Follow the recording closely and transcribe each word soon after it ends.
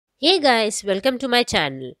Hey guys, welcome to my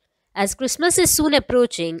channel. As Christmas is soon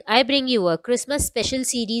approaching, I bring you a Christmas special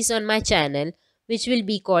series on my channel which will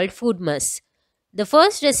be called Foodmas. The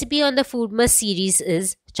first recipe on the Foodmas series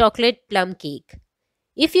is chocolate plum cake.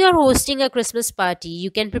 If you are hosting a Christmas party,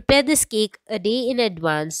 you can prepare this cake a day in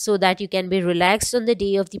advance so that you can be relaxed on the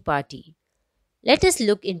day of the party. Let us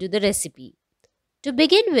look into the recipe. To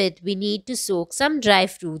begin with, we need to soak some dry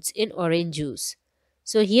fruits in orange juice.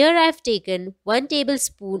 So here I have taken 1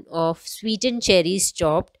 tablespoon of sweetened cherries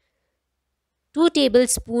chopped, 2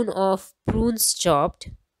 tablespoons of prunes chopped,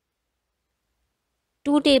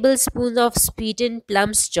 2 tablespoons of sweetened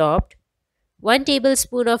plums chopped, 1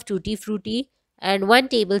 tablespoon of tutti frutti and 1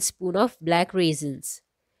 tablespoon of black raisins.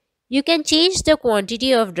 You can change the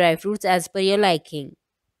quantity of dry fruits as per your liking.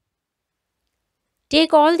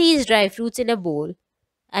 Take all these dry fruits in a bowl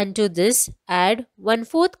and to this add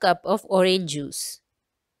 1/4 cup of orange juice.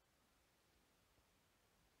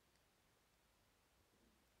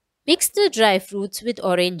 Mix the dry fruits with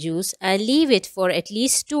orange juice and leave it for at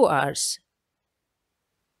least 2 hours.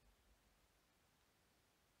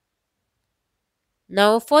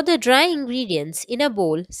 Now for the dry ingredients, in a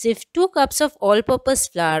bowl, sift 2 cups of all-purpose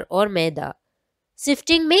flour or maida.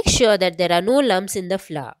 Sifting makes sure that there are no lumps in the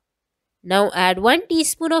flour. Now add 1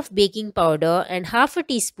 teaspoon of baking powder and half a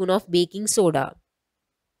teaspoon of baking soda.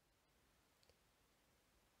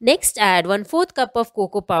 Next add 1/4 cup of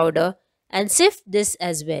cocoa powder and sift this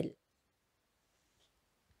as well.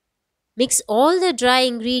 Mix all the dry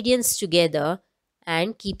ingredients together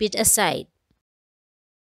and keep it aside.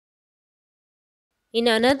 In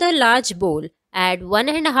another large bowl, add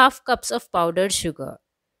 1.5 cups of powdered sugar.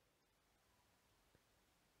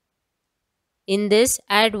 In this,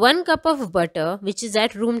 add 1 cup of butter which is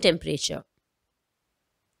at room temperature.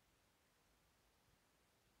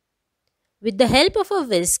 With the help of a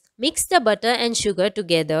whisk, mix the butter and sugar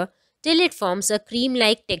together till it forms a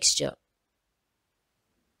cream-like texture.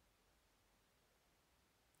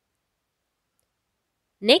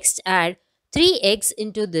 Next, add 3 eggs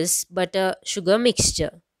into this butter-sugar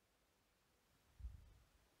mixture.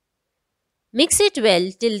 Mix it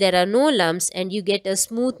well till there are no lumps and you get a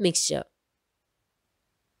smooth mixture.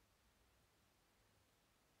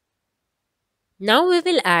 Now we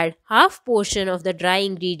will add half portion of the dry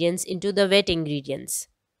ingredients into the wet ingredients.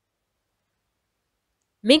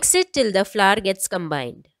 Mix it till the flour gets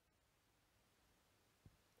combined.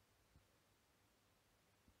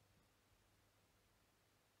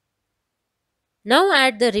 Now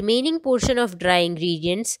add the remaining portion of dry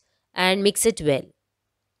ingredients and mix it well.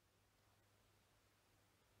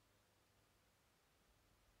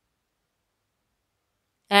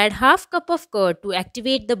 Add half cup of curd to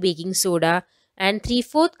activate the baking soda and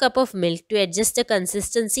 3/4 cup of milk to adjust the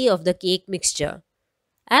consistency of the cake mixture.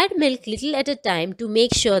 Add milk little at a time to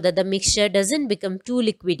make sure that the mixture doesn't become too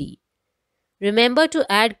liquidy. Remember to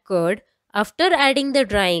add curd after adding the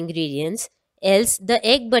dry ingredients, else the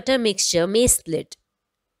egg butter mixture may split.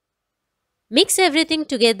 Mix everything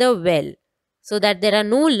together well so that there are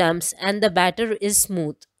no lumps and the batter is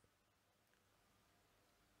smooth.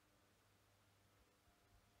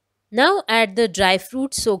 Now add the dry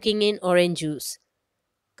fruit soaking in orange juice.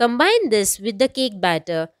 Combine this with the cake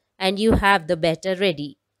batter and you have the batter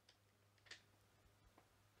ready.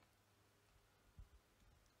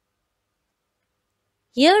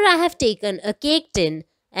 Here I have taken a cake tin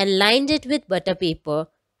and lined it with butter paper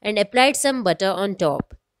and applied some butter on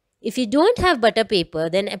top. If you don't have butter paper,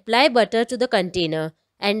 then apply butter to the container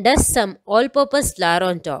and dust some all-purpose flour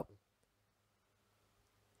on top.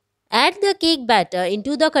 Add the cake batter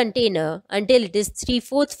into the container until it is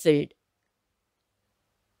 3/4 filled.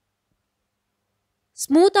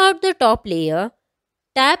 Smooth out the top layer.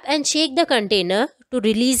 Tap and shake the container to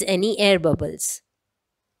release any air bubbles.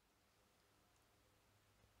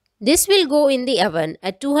 This will go in the oven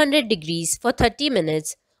at 200 degrees for 30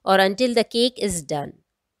 minutes or until the cake is done.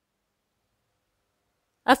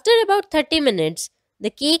 After about 30 minutes,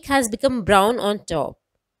 the cake has become brown on top.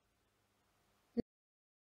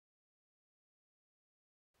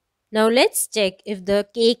 Now let's check if the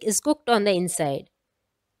cake is cooked on the inside.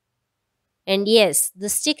 And yes, the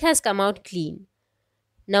stick has come out clean.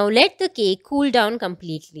 Now let the cake cool down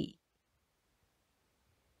completely.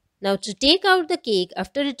 Now to take out the cake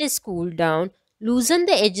after it is cooled down, loosen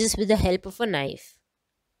the edges with the help of a knife.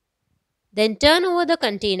 Then turn over the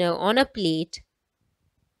container on a plate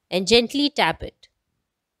and gently tap it.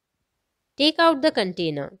 Take out the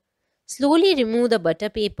container. Slowly remove the butter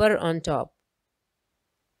paper on top.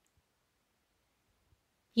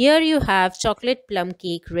 Here you have chocolate plum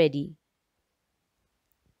cake ready.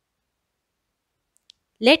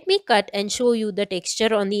 Let me cut and show you the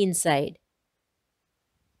texture on the inside.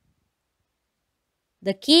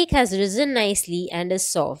 The cake has risen nicely and is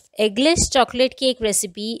soft. Eggless chocolate cake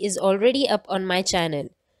recipe is already up on my channel.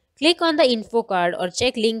 Click on the info card or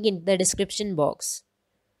check link in the description box.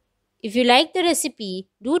 If you like the recipe,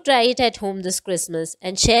 do try it at home this Christmas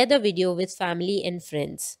and share the video with family and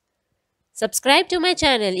friends. Subscribe to my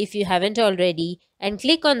channel if you haven't already and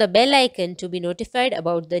click on the bell icon to be notified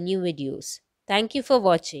about the new videos. Thank you for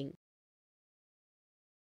watching.